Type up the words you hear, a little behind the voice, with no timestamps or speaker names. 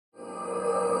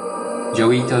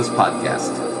JOI ITO'S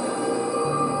PODCAST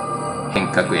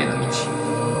変革への道。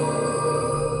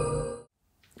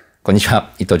こんにち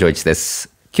は、伊藤浄一です。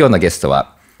今日のゲスト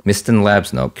は Mysten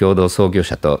Labs の共同創業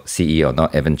者と CEO の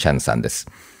Evan Cheng さんです。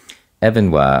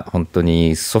Evan は本当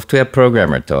にソフトウェアプログラ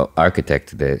マーとアーキテ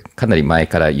クトでかなり前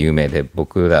から有名で、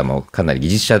僕らもかなり技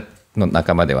術者の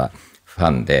仲間ではフ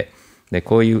ァンで、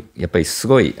こういうやっぱりす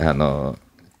ごいちゃん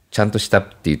とした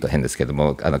っていうと変ですけど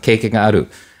も、経験がある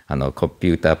コンピ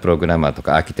ュータープログラマーと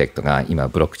かアーキテクトが今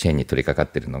ブロックチェーンに取り掛か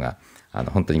っているのが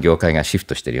本当に業界がシフ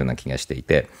トしているような気がしてい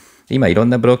て、今いろん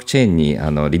なブロックチェーンに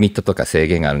リミットとか制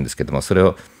限があるんですけども、それ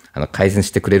を改善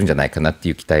してくれるんじゃないかなって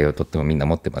いう期待をとってもみんな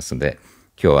持ってますので、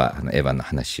今日はエヴァンの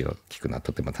話を聞くのは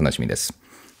とても楽しみです。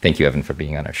Thank you, Evan, for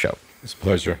being on our show. It's a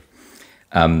pleasure.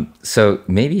 So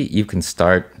maybe you can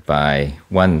start by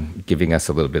giving us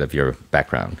a little bit of your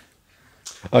background.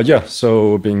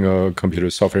 So being a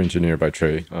computer software engineer by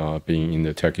trade, being in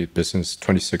the tech business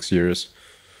 26 years.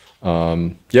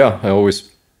 I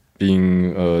always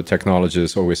being a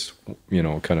technologist, always,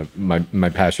 kind of my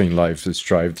passion in life is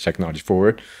drive technology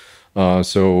forward.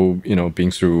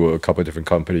 Being through a couple of different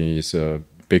companies,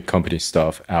 big company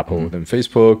stuff, Apple, then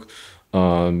Facebook,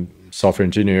 software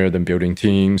engineer, then building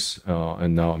teams,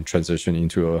 and now I'm transitioning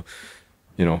into a,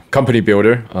 company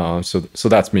builder. So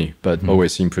that's me, but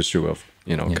always in pursuit of,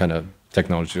 kind of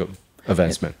technological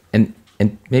advancement. And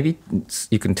maybe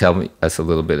you can tell us a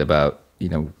little bit about,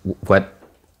 what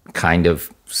kind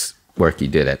of work you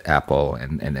did at Apple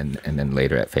and then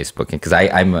later at Facebook. Because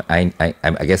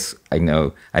I guess I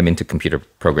know I'm into computer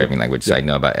programming language, so I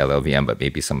know about LLVM, but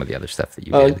maybe some of the other stuff that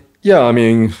you did.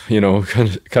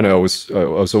 I was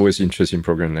always interested in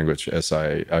programming language as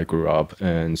I grew up,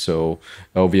 and so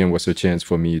LLVM was a chance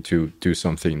for me to do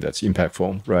something that's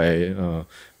impactful, right?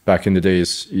 Back in the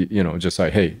days, just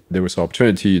like, hey, there was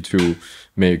opportunity to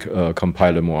make a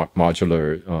compiler more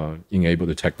modular, enable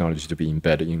the technology to be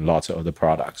embedded in lots of other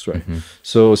products, right?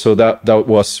 So that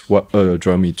was what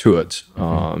drew me to it.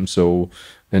 So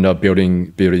end up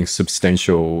building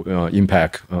substantial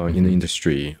impact in the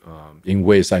industry in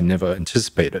ways I never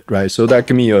anticipated, right? So that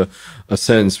gave me a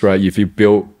sense, right? If you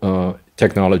build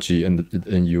technology and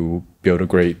you build a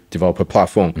great developer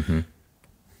platform,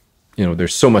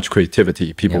 there's so much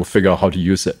creativity. People figure out how to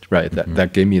use it, right?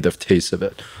 That gave me the taste of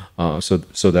it. So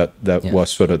that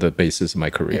was sort of the basis of my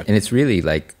career. And it's really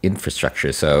like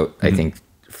infrastructure. So I think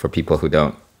for people who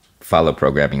don't follow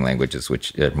programming languages,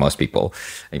 which most people,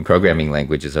 programming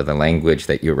languages are the language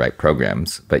that you write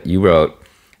programs, but you wrote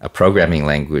a programming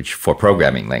language for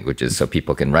programming languages so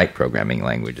people can write programming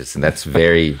languages. And that's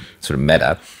very sort of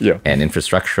meta and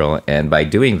infrastructural. And by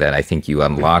doing that, I think you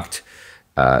unlocked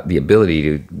the ability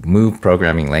to move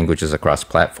programming languages across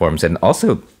platforms. And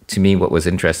also, to me, what was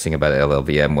interesting about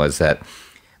LLVM was that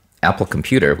Apple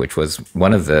Computer, which was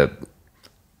one of the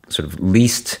sort of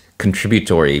least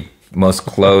contributory, most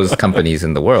closed companies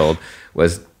in the world,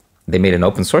 they made an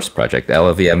open source project.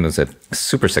 LLVM was a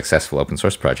super successful open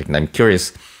source project. And I'm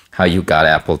curious how you got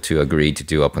Apple to agree to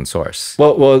do open source.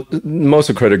 Well, most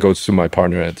of the credit goes to my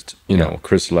partner at,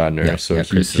 Chris Ladner.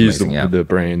 He's the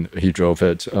brain. He drove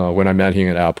it. When I met him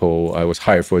at Apple, I was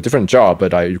hired for a different job,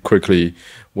 but I quickly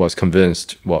was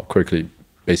convinced. Well,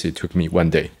 basically took me one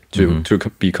day to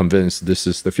be convinced this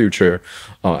is the future.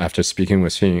 After speaking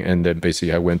with him, and then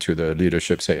basically I went to the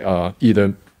leadership, say,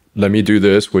 either let me do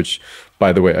this, which,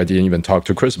 by the way, I didn't even talk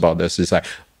to Chris about this. It's like,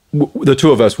 the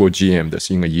two of us will GM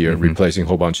this in a year, replacing a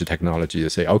whole bunch of technology to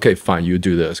say, okay, fine, you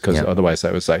do this. Because otherwise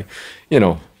I was like,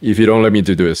 if you don't let me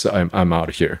do this, I'm out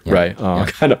of here, right?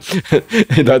 Kind of,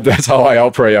 that's how I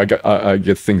operate. I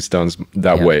get things done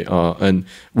that way. And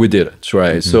we did it,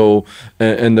 right? So,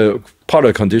 and the part of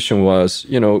the condition was,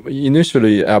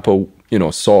 initially Apple,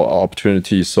 saw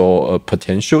opportunity, saw a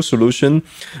potential solution.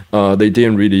 They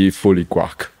didn't really fully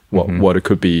grok what it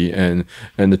could be, and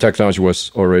the technology was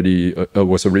already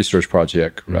was a research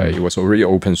project, right? It was already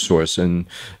open source, and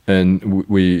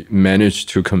we managed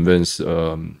to convince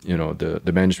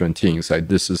the management teams like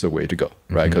this is the way to go,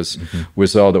 right? Because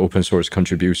without the open source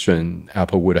contribution,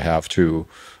 Apple would have to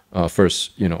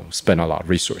first spend a lot of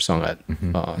resource on it.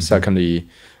 Secondly,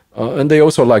 and they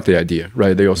also liked the idea,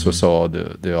 right? They also saw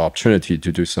the opportunity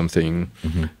to do something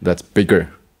that's bigger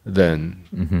than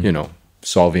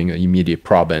solving an immediate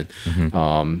problem,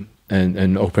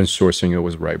 and open sourcing it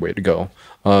was the right way to go.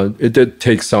 It did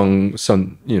take some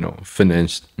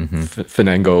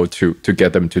finagle to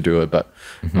get them to do it, but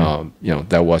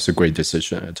that was a great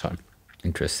decision at the time.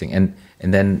 Interesting. And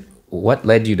then what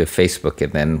led you to Facebook,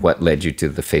 and then what led you to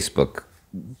the Facebook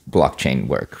blockchain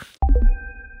work?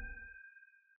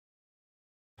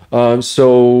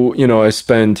 So, I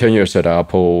spent 10 years at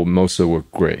Apple. Most of it were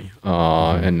great.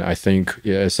 And I think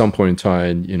at some point in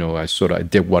time, I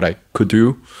did what I could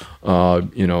do.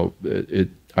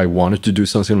 I wanted to do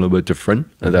something a little bit different.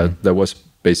 And that was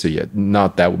basically it.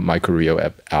 Not that my career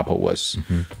at Apple was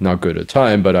not good at the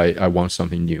time, but I want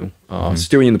something new.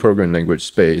 Still in the programming language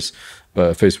space,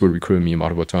 but Facebook recruited me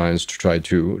multiple times to try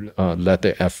to let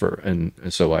the effort. And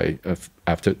so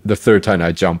after the third time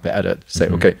I jumped at it, say,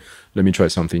 okay, let me try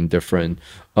something different.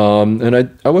 And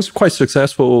I was quite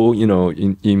successful,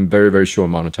 in very, very short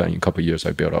amount of time. In a couple of years,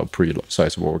 I built a pretty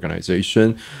sizable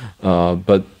organization.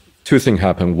 But two things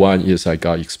happened. One is I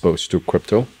got exposed to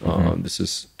crypto. This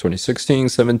is 2016,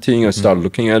 17. I started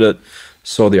looking at it,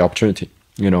 saw the opportunity.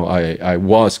 I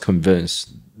was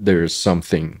convinced there's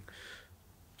something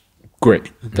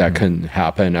great that can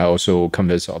happen. I also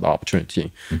convinced of the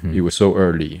opportunity. It was so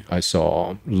early. I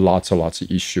saw lots and lots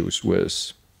of issues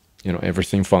with,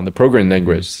 everything from the programming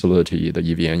language, solidity, the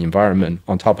EVM environment,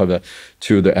 on top of it,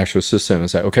 to the actual system.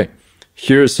 It's like, okay,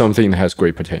 here's something that has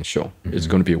great potential. It's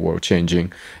going to be world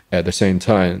changing. At the same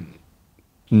time,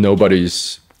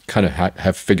 nobody's kind of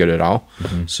have figured it out.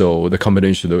 So the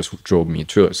combination of those drove me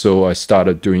to it. So I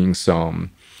started doing some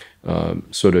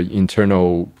sort of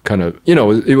internal kind of,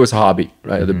 it was a hobby,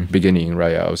 right? At the beginning,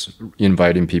 right? I was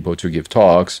inviting people to give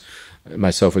talks.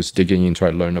 Myself was digging in,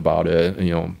 trying to learn about it,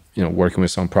 working with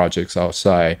some projects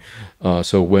outside.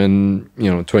 So when,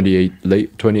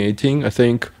 late 2018, I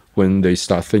think, when they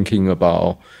start thinking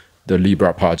about the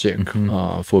Libra project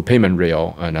for payment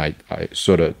rail, and I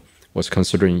sort of was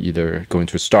considering either going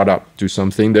to a startup, do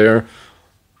something there,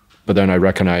 but then I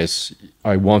recognized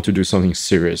I want to do something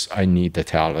serious. I need the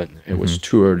talent. It was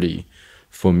too early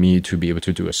for me to be able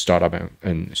to do a startup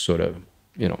and sort of,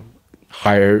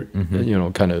 hire,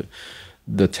 kind of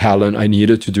the talent I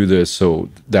needed to do this. So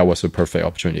that was a perfect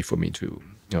opportunity for me to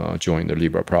join the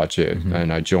Libra project.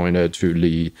 And I joined it to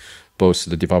lead both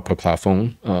the developer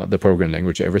platform, the program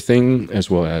language, everything, as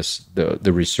well as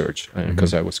the research.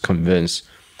 Because I was convinced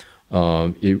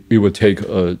it would take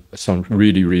some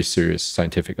really, really serious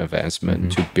scientific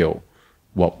advancement to build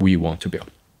what we want to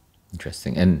build.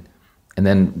 Interesting. And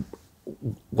then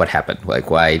what happened? Like,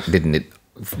 why didn't it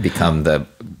become the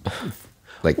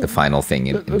final thing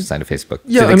inside of Facebook? To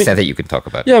the extent that you can talk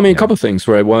about. Yeah, a couple of things,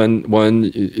 right?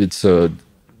 One, it's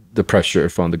the pressure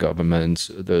from the government,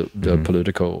 the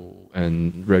political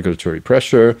and regulatory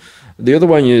pressure. The other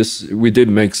one is we did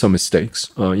make some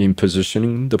mistakes in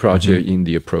positioning the project, in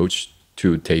the approach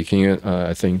to taking it.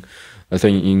 I think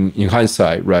in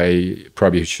hindsight, right,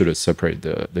 probably should have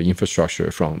separated the infrastructure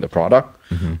from the product.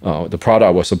 The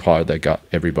product was the part that got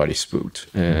everybody spooked,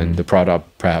 and the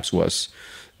product perhaps was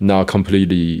not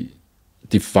completely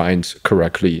defined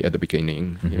correctly at the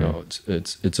beginning.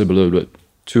 It's a little bit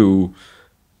too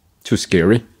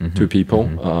scary to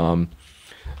people.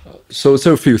 So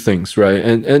a few things, right?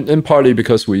 And partly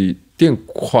because we didn't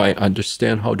quite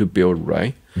understand how to build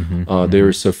right.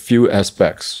 There's a few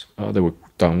aspects that were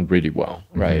done really well,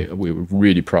 right? We were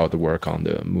really proud to work on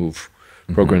the Move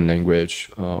programming language.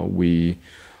 We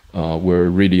were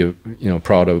really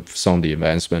proud of some of the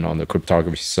advancement on the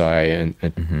cryptography side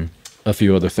and a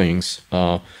few other things.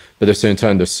 But at the same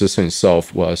time, the system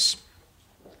itself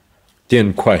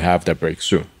didn't quite have that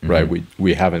breakthrough, right?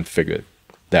 We haven't figured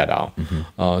that out.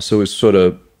 So it's sort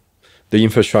of, the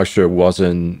infrastructure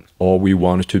wasn't all we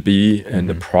wanted to be, and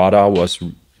the product was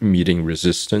meeting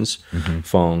resistance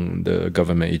from the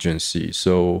government agency.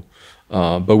 So,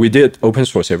 but we did open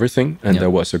source everything, and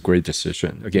that was a great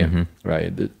decision. Again,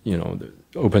 right? The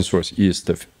open source is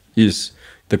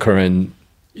the current,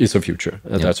 is the future.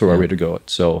 That's the right way to go.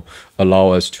 So allow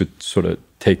us to sort of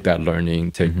take that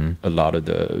learning, take a lot of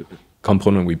the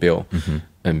component we build,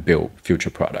 and build future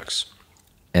products.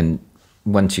 And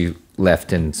once you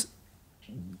left, and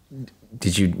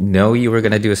did you know you were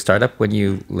going to do a startup when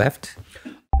you left?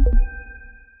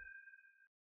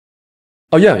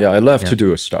 Oh yeah, I left to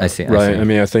do a startup. I see. Right.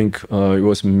 I think it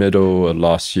was middle of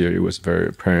last year. It was very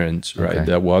apparent, right?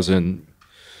 That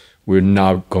we're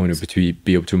not going to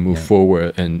be able to move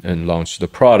forward and launch the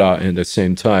product. And at the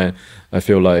same time, I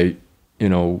feel like,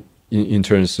 in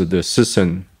terms of the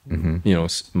system,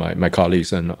 my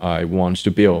colleagues and I wanted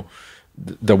to build,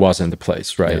 that wasn't the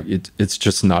place, right? It's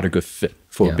just not a good fit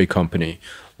for a big company.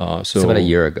 So it's about a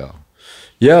year ago.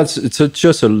 Yeah, it's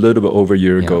just a little bit over a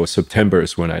year ago. September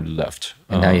is when I left.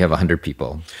 And now you have 100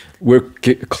 people. We're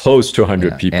close to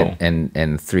 100 people.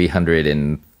 And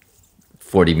 340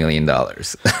 $40 million.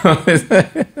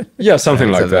 Yeah,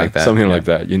 something like that. Something like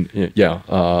that.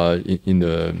 In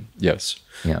the yes.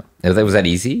 Yeah. Was that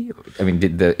easy? I mean,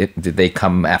 did they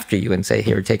come after you and say,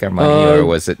 "Here, take our money," or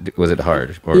was it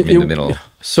hard, or in the middle?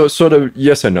 So sort of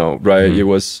yes and no, right?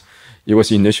 It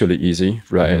was initially easy,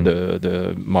 right?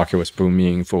 The market was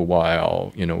booming for a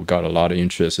while. Got a lot of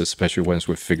interest, especially once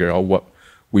we figured out what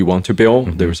we want to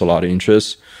build. There was a lot of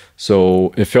interest.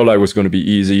 So it felt like it was going to be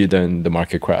easy. Then the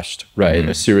market crashed, right?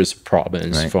 A series of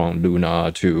problems from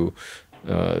Luna to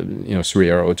Sui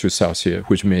to Celsius,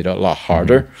 which made it a lot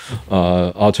harder.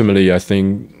 Ultimately, I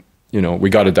think we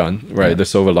got it done, right? The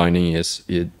silver lining is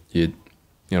we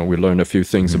learned a few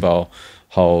things about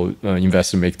how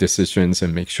investors make decisions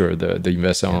and make sure the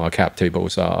investors on our cap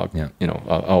tables are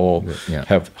all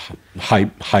have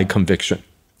high conviction.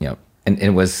 Yeah, and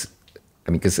it was,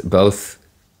 I mean, because both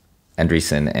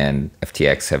Andreessen and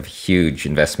FTX have huge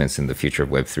investments in the future of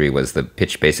Web3. Was the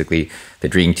pitch basically, the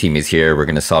dream team is here, we're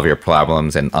going to solve your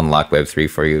problems and unlock Web3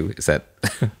 for you? Is that?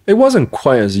 It wasn't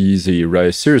quite as easy,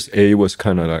 right? Series A was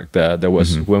kind of like that. That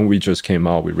was when we just came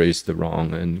out, we raised the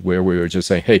round, and where we were just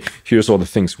saying, hey, here's all the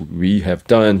things we have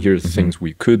done, here's the things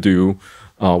we could do.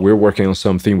 We're working on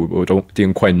something, we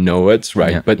didn't quite know it,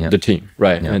 right? But the team,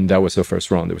 right? And that was the first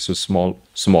round. It was a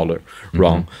smaller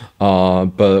round.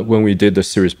 But when we did the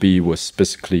Series B, was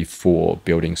specifically for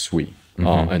building Sui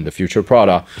and the future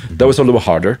product. That was a little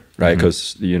harder, right?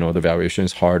 Because the valuation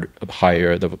is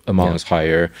higher, the amount is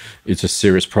higher. It's a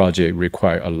serious project,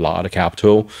 require a lot of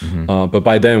capital. But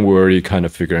by then, we're already kind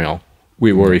of figuring out.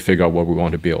 We already figured out what we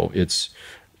want to build. It's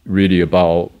really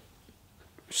about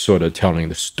sort of telling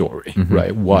the story,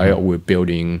 right? Why are we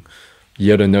building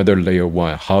yet another layer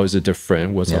one? How is it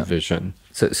different? What's our vision?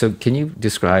 So can you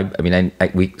describe? I mean,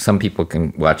 some people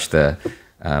can watch the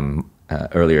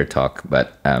earlier talk,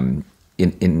 but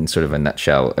in sort of a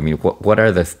nutshell, I mean, what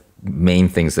are the main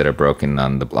things that are broken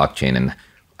on the blockchain, and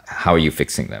how are you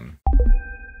fixing them?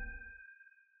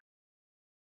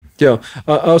 Yeah,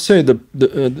 I'll say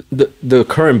the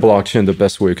current blockchain, the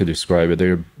best way to describe it,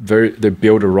 they're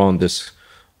built around this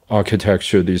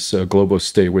architecture, this global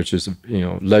state, which is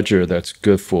ledger that's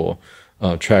good for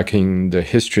tracking the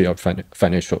history of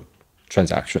financial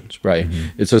transactions, right?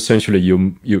 It's essentially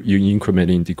you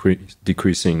incrementing,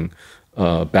 decreasing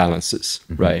balances,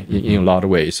 right? In a lot of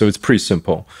ways. So it's pretty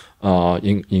simple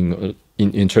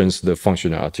in terms of the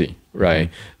functionality, right?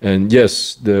 And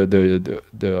yes,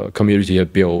 the community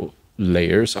have built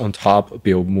layers on top,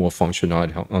 build more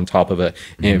functionality on top of it,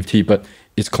 NFT, but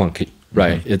it's clunky,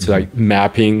 right? It's like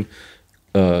mapping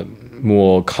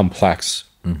more complex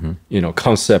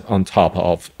concept on top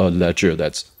of a ledger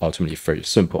that's ultimately very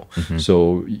simple.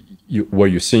 So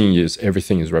what you're seeing is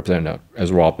everything is represented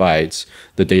as raw bytes.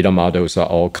 The data models are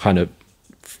all kind of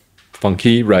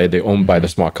funky, right? They're owned by the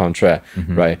smart contract,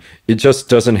 right? It just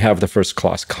doesn't have the first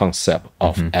class concept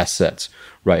of assets,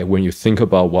 right? When you think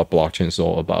about what blockchain is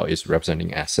all about, it's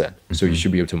representing asset. So you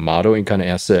should be able to model in kind of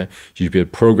asset. You should be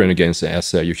able to program against the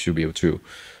asset. You should be able to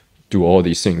do all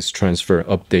these things, transfer,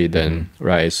 update them,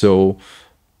 right? So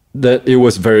that it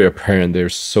was very apparent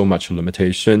there's so much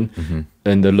limitation,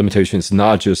 and the limitation is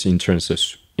not just in terms of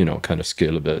kind of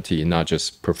scalability, not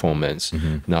just performance,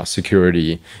 not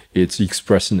security, it's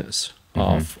expressiveness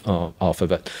of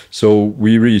it. So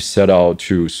we really set out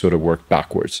to sort of work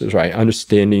backwards, right?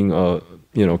 Understanding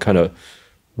kind of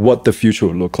what the future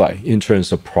will look like in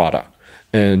terms of product,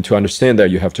 and to understand that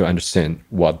you have to understand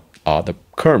what are the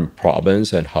current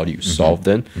problems and how do you solve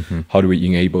them? How do we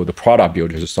enable the product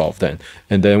builder to solve them?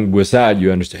 And then with that, you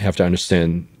have to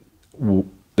understand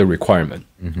the requirement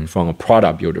from a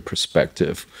product builder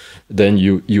perspective. Then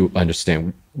you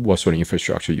understand what sort of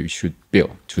infrastructure you should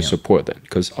build to support them.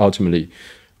 Because ultimately,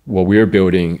 what we're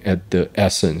building at the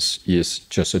essence is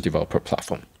just a developer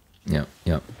platform. Yeah.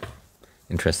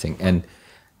 Interesting. And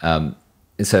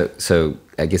so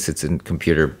I guess it's in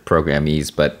computer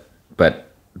programmese, but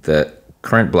the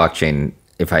current blockchain,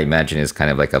 if I imagine, is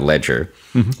kind of like a ledger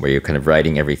where you're kind of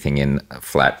writing everything in a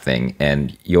flat thing,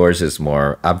 and yours is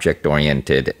more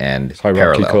object-oriented and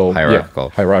hierarchical,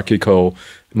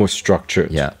 more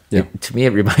structured. Yeah. To me,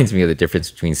 it reminds me of the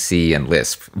difference between C and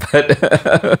Lisp, but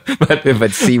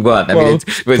C1. I mean,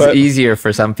 it was easier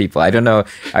for some people. I don't know.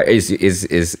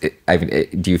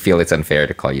 Do you feel it's unfair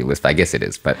to call you Lisp? I guess it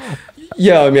is, but.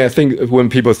 Yeah, I mean, I think when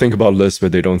people think about Lisp,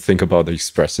 they don't think about the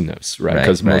expressiveness, right?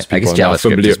 Because most people are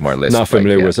not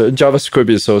familiar with it. JavaScript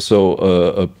is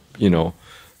also,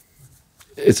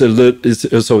 it's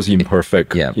also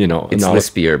imperfect. Yeah, it's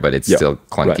Lispier, but it's still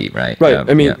clunky, right? Right.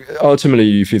 I mean,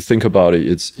 ultimately, if you think about it,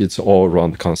 it's all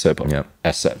around the concept of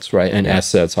assets, right? And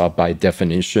assets are by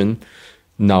definition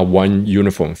not one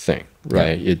uniform thing,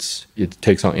 right? It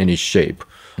takes on any shape.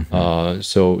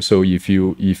 So if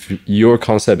your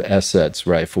concept assets,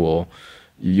 right, for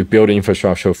you build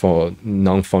infrastructure for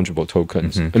non-fungible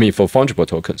tokens, I mean, for fungible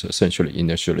tokens, essentially,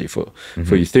 initially for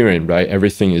Ethereum, right?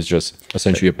 Everything is just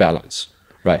essentially a balance,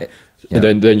 right?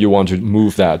 And then you want to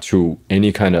move that to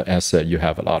any kind of asset, you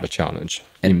have a lot of challenge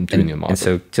in doing a model. And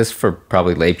so just for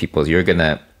probably lay people, you're going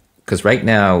to, because right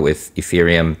now with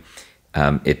Ethereum,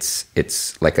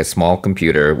 it's like a small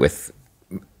computer with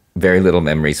very little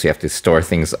memory. So you have to store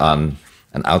things on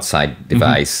an outside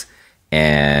device.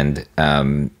 And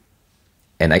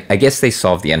I guess they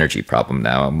solved the energy problem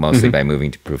now, mostly by moving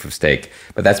to proof of stake.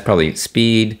 But that's probably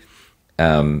speed,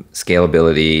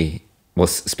 scalability,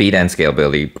 speed and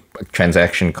scalability,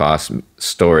 transaction costs,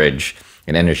 storage,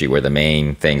 and energy were the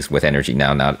main things with energy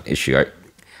now not issue.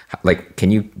 Like, can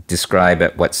you describe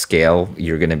at what scale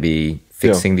you're going to be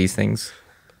fixing these things?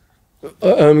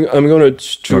 I'm going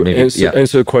to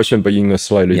answer the question, but in a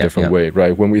slightly different way,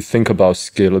 right? When we think about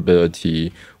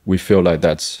scalability, we feel like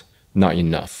that's not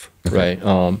enough, right?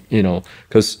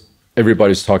 Because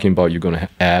everybody's talking about you're going to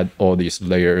add all these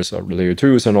layers of layer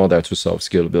 2s and all that to solve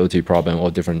scalability problem,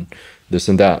 all different this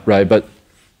and that, right? But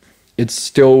it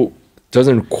still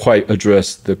doesn't quite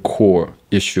address the core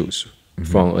issues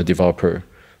from a developer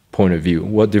point of view.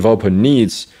 What developer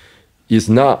needs is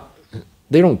not,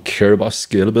 they don't care about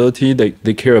scalability.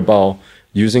 They care about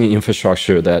using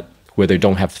infrastructure that where they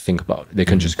don't have to think about it. They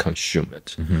can just consume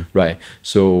it, right?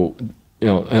 So,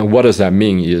 and what does that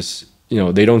mean is,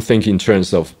 they don't think in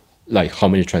terms of like how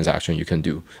many transactions you can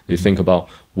do. They think about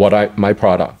what my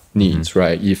product needs,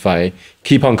 right? If I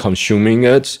keep on consuming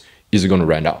it, is it going to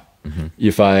run out?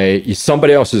 If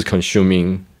somebody else is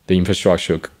consuming the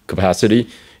infrastructure capacity,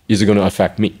 is it going to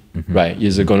affect me, right?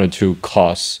 Is it going to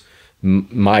cause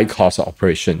my cost of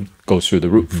operation goes through the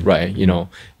roof, right?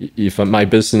 If my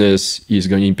business is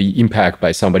going to be impacted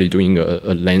by somebody doing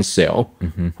a land sale,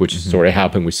 which has already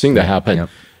happened, we've seen that happen,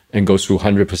 and goes through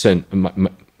 100%,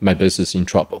 my business in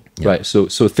trouble, right? So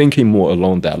thinking more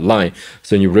along that line,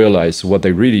 so then you realize what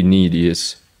they really need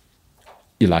is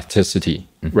elasticity,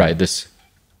 right? This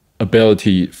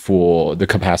ability for the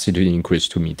capacity to increase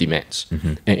to meet demands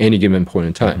at any given point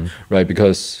in time, right?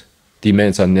 Because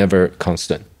demands are never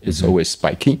constant. It's always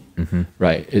spiky,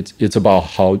 right? It's about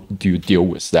how do you deal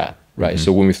with that, right?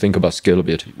 So when we think about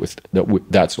scalability,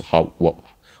 that's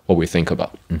what we think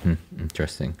about.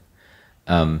 Interesting.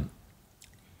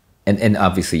 And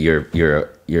obviously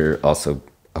you're also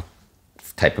a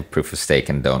type of proof of stake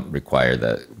and don't require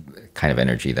the kind of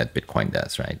energy that Bitcoin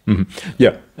does, right?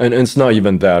 Yeah, and it's not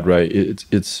even that, right?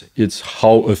 It's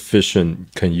how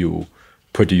efficient can you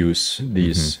produce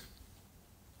these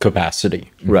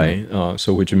capacity, right?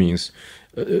 So which means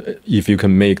if you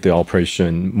can make the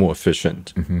operation more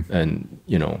efficient and,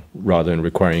 rather than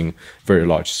requiring very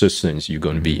large systems, you're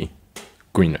going to be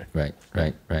greener. Right.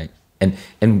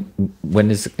 And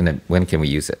when can we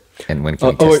use it? And when can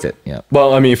we test it? Yeah.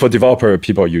 Well, I mean, for developer,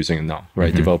 people are using it now,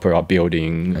 right? Developer are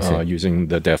building using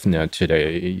the DevNet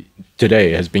today.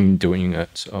 Today has been doing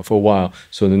it for a while.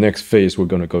 So the next phase we're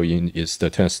going to go in is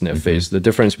the testnet phase. The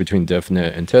difference between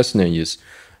DevNet and testnet is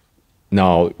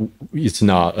now it's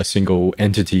not a single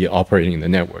entity operating the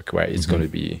network, right? It's going to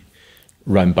be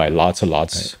run by lots and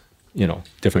lots,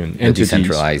 different entities.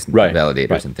 Decentralized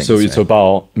validators and things. So it's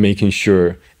about making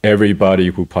sure everybody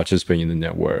who participates in the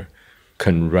network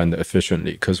can run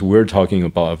efficiently, because we're talking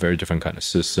about a very different kind of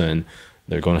system.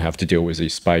 They're going to have to deal with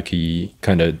these spiky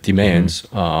kind of demands,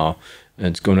 and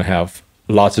it's going to have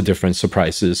lots of different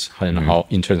surprises and how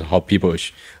in terms of how people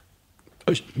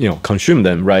consume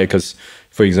them, right? Because,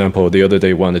 for example, the other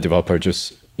day, one of the developer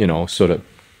just sort of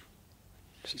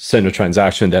sent a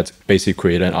transaction that basically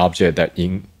created an object that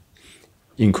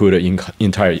included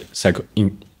entire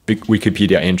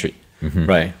Wikipedia entry,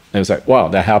 right? And it's like, wow,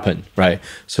 that happened, right?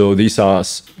 So these are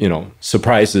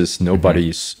surprises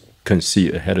nobody's can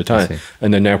see ahead of time,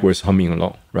 and the network's humming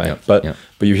along, right? But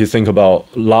if you think about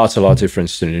lots of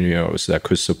different scenarios that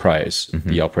could surprise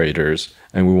the operators,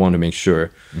 and we want to make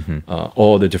sure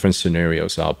all the different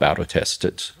scenarios are battle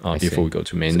tested before we go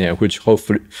to mainnet,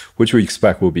 which we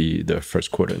expect will be the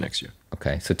first quarter next year.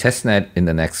 Okay, so testnet in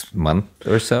the next month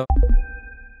or so.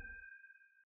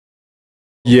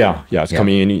 Yeah, it's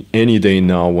coming any day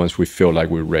now once we feel like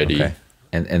we're ready. Okay.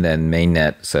 And then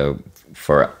mainnet, so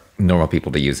for normal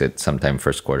people to use it sometime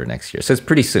first quarter next year. So it's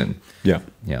pretty soon. Yeah.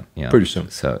 Pretty soon.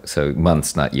 So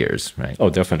months, not years, right? Oh,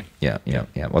 definitely. Yeah.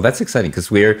 Well, that's exciting because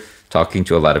we're talking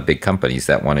to a lot of big companies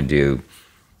that want to do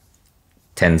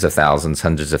tens of thousands,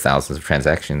 hundreds of thousands of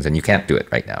transactions, and you can't do it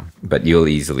right now. But you'll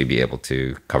easily be able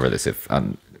to cover this if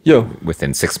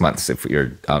within 6 months if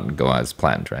you're out and go as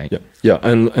planned, right? Yeah,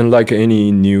 and like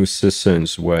any new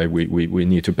systems, where we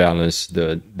need to balance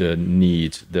the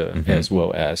need, as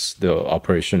well as the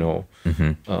operational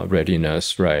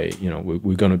readiness, right?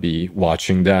 We're going to be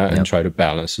watching that and try to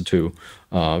balance the two,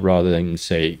 rather than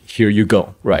say, here you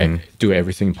go, right? Do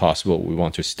everything possible. We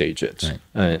want to stage it,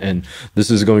 and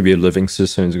this is going to be a living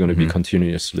system. It's going to be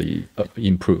continuously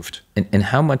improved. And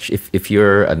how much, if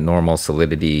you're a normal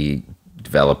Solidity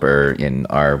developer in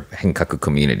our Henkaku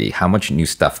community, how much new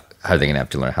stuff are they going to have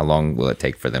to learn? How long will it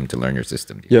take for them to learn your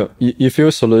system? Yeah, if you're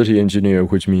a Solidity engineer,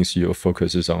 which means your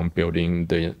focus is on building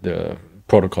the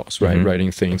protocols, right?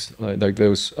 Writing things like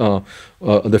those.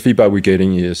 The feedback we're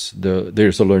getting is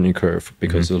there's a learning curve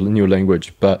because of the new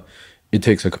language, but it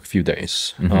takes a few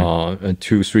days,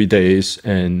 2-3 days,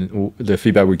 and the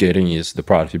feedback we're getting is the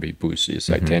productivity boost is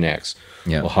like 10x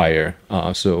or higher.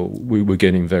 So we're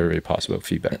getting very, very positive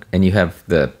feedback. And you have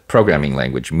the programming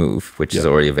language Move, which is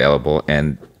already available,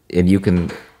 and you can.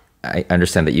 I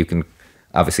understand that you can,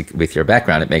 obviously with your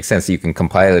background, it makes sense. You can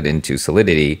compile it into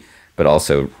Solidity, but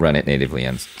also run it natively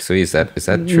on Sui. Is that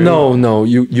true? No,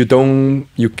 you don't.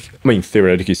 I mean,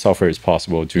 theoretically, software is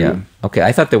possible to. Yeah. Okay,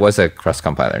 I thought there was a cross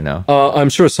compiler. No. I'm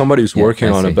sure somebody's working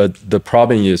on it, but the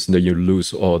problem is that you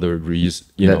lose all the reasons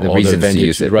to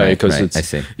use it, right? Because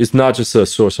it's not just a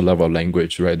source level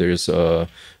language, right? There's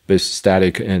this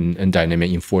static and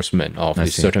dynamic enforcement of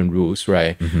certain rules,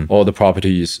 right? All the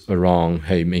properties around,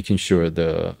 making sure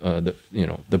the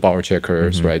bar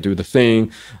checkers, right, do the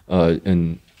thing,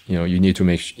 and you need to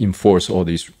enforce all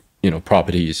these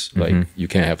properties, like you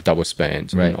can't have double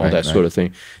spans and all that sort of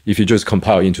thing. If you just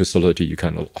compile into Solidity, you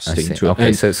kind of lost into it.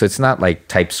 Okay, so it's not like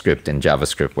TypeScript and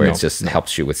JavaScript where it just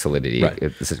helps you with Solidity. Right.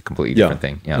 It's a completely different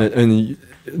thing. Yeah. And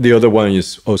the other one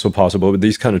is also possible, but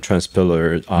these kind of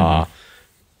transpilers are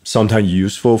sometimes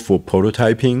useful for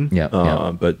prototyping,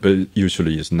 but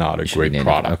usually it's not a great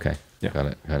product. Okay, got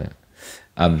it.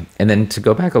 And then to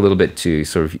go back a little bit to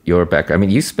sort of your background, I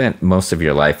mean, you spent most of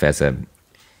your life as an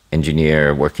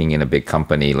engineer working in a big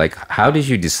company. Like, how did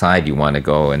you decide you want to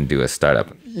go and do a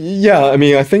startup? Yeah, I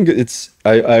mean, I think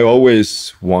I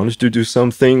always wanted to do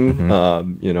something,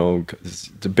 'cause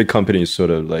the big companies sort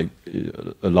of like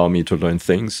allow me to learn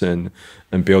things and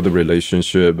build a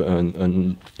relationship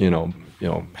and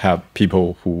have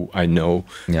people who I know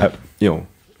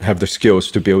have the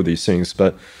skills to build these things.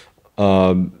 But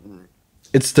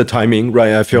it's the timing,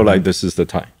 right? I feel like this is the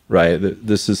time, right?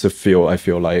 This is a field I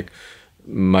feel like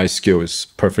my skill is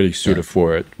perfectly suited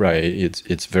for it, right?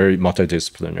 It's very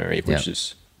multidisciplinary, which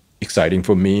is exciting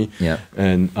for me. Yeah.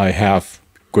 And I have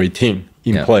great team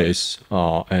in place,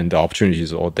 and the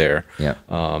opportunities are all there. Yeah.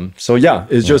 So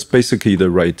it's just basically the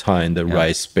right time, the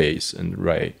right space, and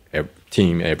right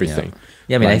team, everything.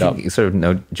 Yeah, I mean, I think, sort of,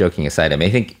 no joking aside, I mean,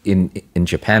 I think in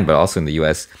Japan, but also in the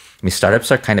US, I mean,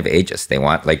 startups are kind of ageist. They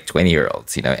want like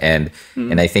 20-year-olds, and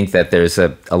I think that there's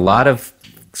a lot of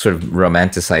sort of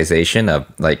romanticization of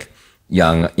like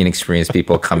young, inexperienced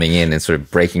people coming in and sort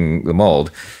of breaking the mold.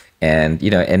 And,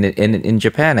 and in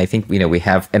Japan, I think, we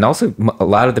have, and also a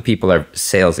lot of the people are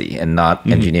salesy and not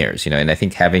engineers, and I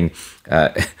think having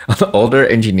an older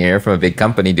engineer from a big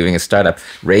company doing a startup,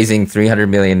 raising $300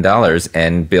 million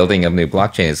and building a new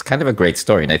blockchain is kind of a great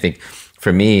story. And I think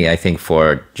for me,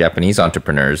 for Japanese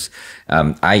entrepreneurs,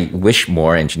 I wish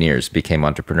more engineers became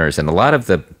entrepreneurs. And a lot of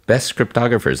the best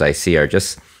cryptographers I see are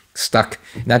just stuck,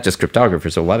 not just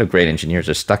cryptographers, a lot of great engineers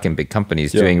are stuck in big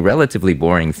companies doing relatively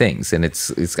boring things. And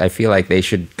it's I feel like they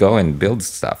should go and build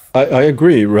stuff. I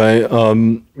agree, right?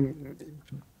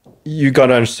 You got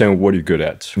to understand what you're good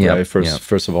at, right?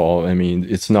 First of all, I mean,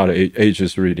 it's not, age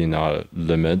is really not a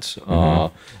limit.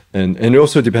 And it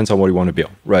also depends on what you want to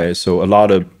build, right? So a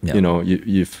lot of,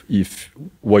 if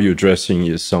what you're addressing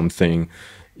is something,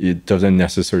 it doesn't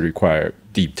necessarily require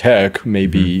deep tech.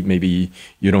 Maybe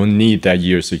you don't need that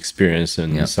year's experience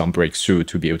and some breakthrough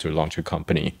to be able to launch a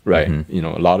company, right?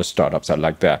 A lot of startups are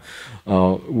like that.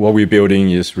 What we're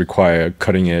building is require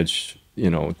cutting edge,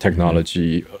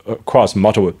 technology across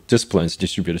multiple disciplines,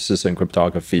 distributed system,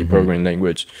 cryptography, programming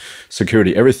language,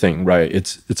 security, everything, right?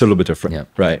 It's a little bit different,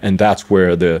 right? And that's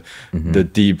where the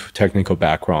deep technical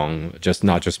background,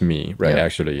 not just me, right?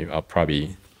 Actually, I'll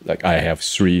probably, like, I have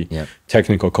 3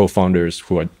 technical co-founders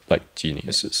who are like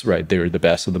geniuses, right? They're the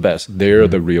best of the best. They're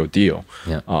the real deal.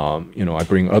 I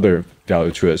bring other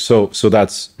value to it. So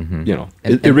that's,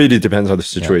 it really depends on the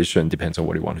situation, depends on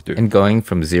what you want to do. And going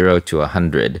from 0 to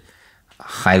 100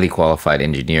 highly qualified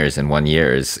engineers in 1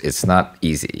 year it's not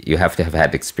easy. You have to have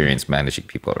had experience managing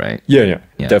people, right? Yeah,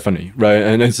 definitely, right?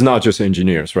 And it's not just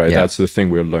engineers, right? That's the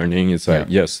thing we're learning. It's like,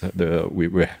 yes,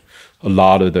 we a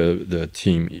lot of the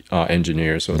team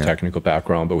engineers or technical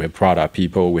background, but we have product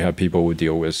people, we have people who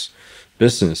deal with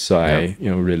business side,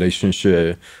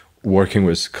 relationship, working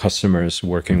with customers,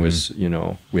 working with,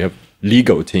 we have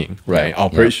legal team, right?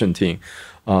 Operation team.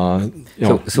 So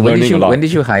when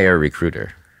did you hire a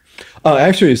recruiter?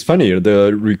 Actually, it's funny.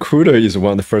 The recruiter is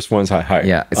one of the first ones I hired.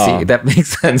 Yeah, see, that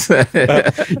makes sense.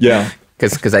 Yeah.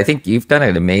 Because I think you've done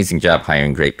an amazing job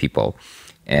hiring great people.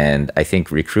 And I think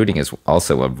recruiting is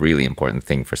also a really important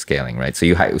thing for scaling, right? So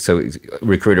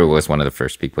recruiter was one of the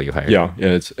first people you hired. Yeah,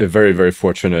 it's very, very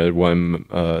fortunate when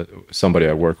somebody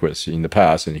I worked with in the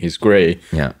past, and he's great.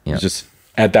 Yeah. Just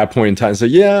at that point in time,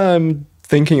 said, yeah, I'm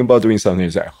thinking about doing something.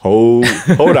 He's like, hold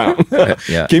on.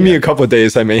 Give me a couple of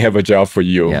days. I may have a job for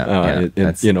you.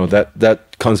 That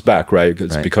comes back, right?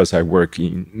 Because I work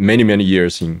in many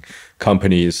years in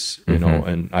companies,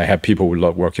 and I have people who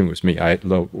love working with me. I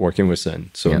love working with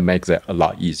them. So it makes that a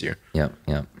lot easier. Yeah.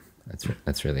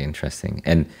 That's really interesting.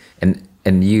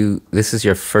 And you, this is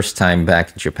your first time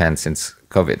back in Japan since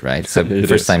COVID, right? So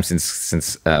first time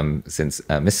since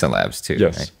Mysten Labs too,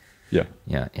 yes. right?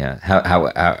 Yeah. How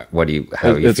are you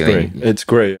feeling? It's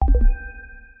great.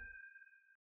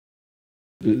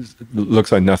 It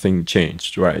looks like nothing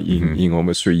changed, right? In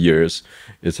almost 3 years,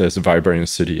 it's as vibrant a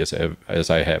city as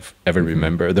I have ever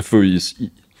remembered. The food is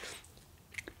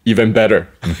even better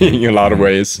in a lot of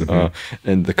ways,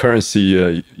 and the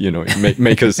currency,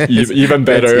 make us even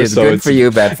better. It's so good for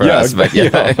you, bad for us. But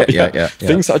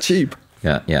things are cheap.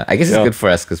 Yeah. I guess it's good for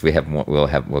us because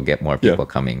we'll get more people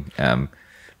coming.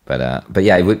 But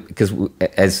yeah, because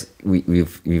as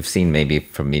we've seen maybe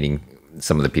from meeting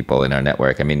some of the people in our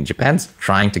network, I mean, Japan's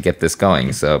trying to get this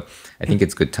going, so I think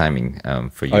it's good timing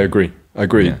for you. I agree.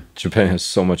 Yeah. Japan has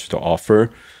so much to offer.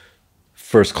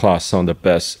 First class on the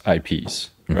best IPs,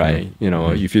 right?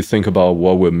 If you think about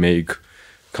what would make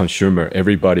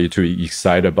everybody to be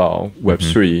excited about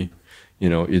Web3,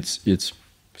 it's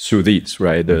through these,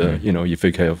 right? If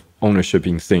you have ownership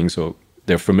in things or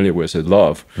they're familiar with it,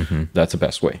 love, that's the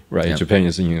best way, right? Japan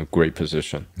is in a great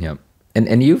position. Yeah.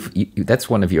 And you that's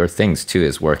one of your things too,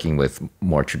 is working with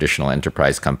more traditional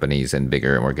enterprise companies and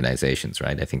bigger organizations,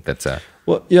 right? I think that's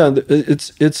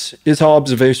it's our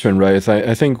observation, right?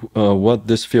 I think what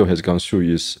this field has gone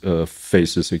through is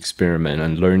phases experiment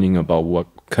and learning about what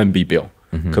can be built,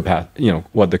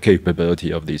 what the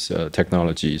capability of these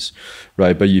technologies,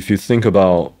 right? But if you think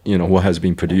about what has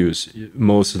been produced,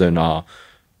 most of them are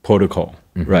protocol,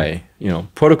 right?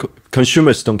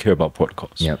 Consumers don't care about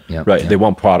protocols, right? They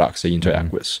want products they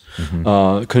interact with.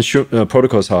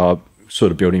 Protocols are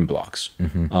sort of building blocks,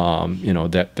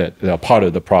 that are part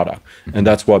of the product, and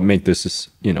that's what makes this,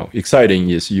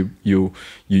 exciting. Is you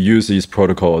use these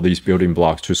these building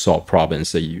blocks to solve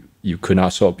problems that you could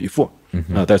not solve before.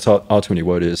 That's ultimately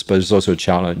what it is. But it's also a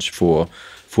challenge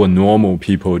for normal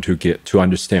people to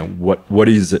understand what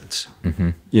is it,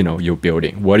 you're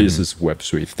building. What is this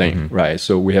Web3 thing, right?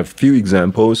 So we have few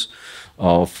examples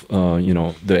of,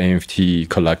 the NFT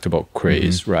collectible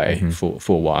craze, right? For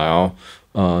a while,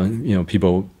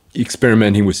 people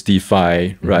experimenting with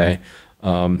DeFi, right?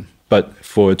 But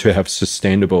to have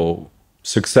sustainable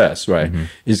success, right?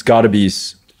 It's got to be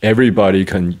everybody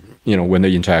can, when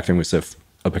they're interacting with the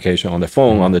application on the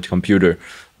phone, on the computer,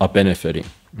 are benefiting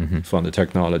from the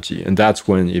technology, and that's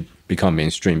when it becomes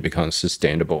mainstream, becomes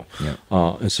sustainable.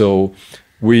 And so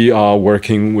we are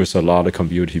working with a lot of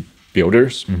community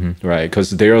builders, right?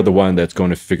 Because they are the one that's going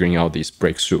to figuring out these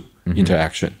breakthrough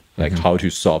interaction, like how to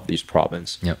solve these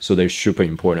problems. So they're super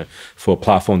important for a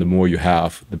platform. The more you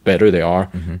have, the better they are.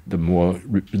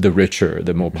 The richer,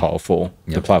 the more powerful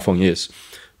the platform is.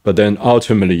 But then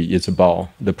ultimately, it's about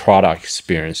the product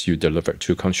experience you deliver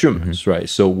to consumers, right?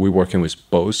 So we're working with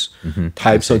both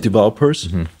types of developers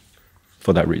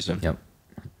for that reason.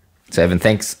 So Evan,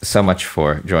 thanks so much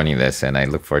for joining this, and I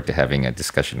look forward to having a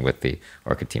discussion with the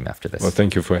Orca team after this. Well,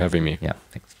 thank you for having me. Yeah,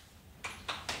 thanks.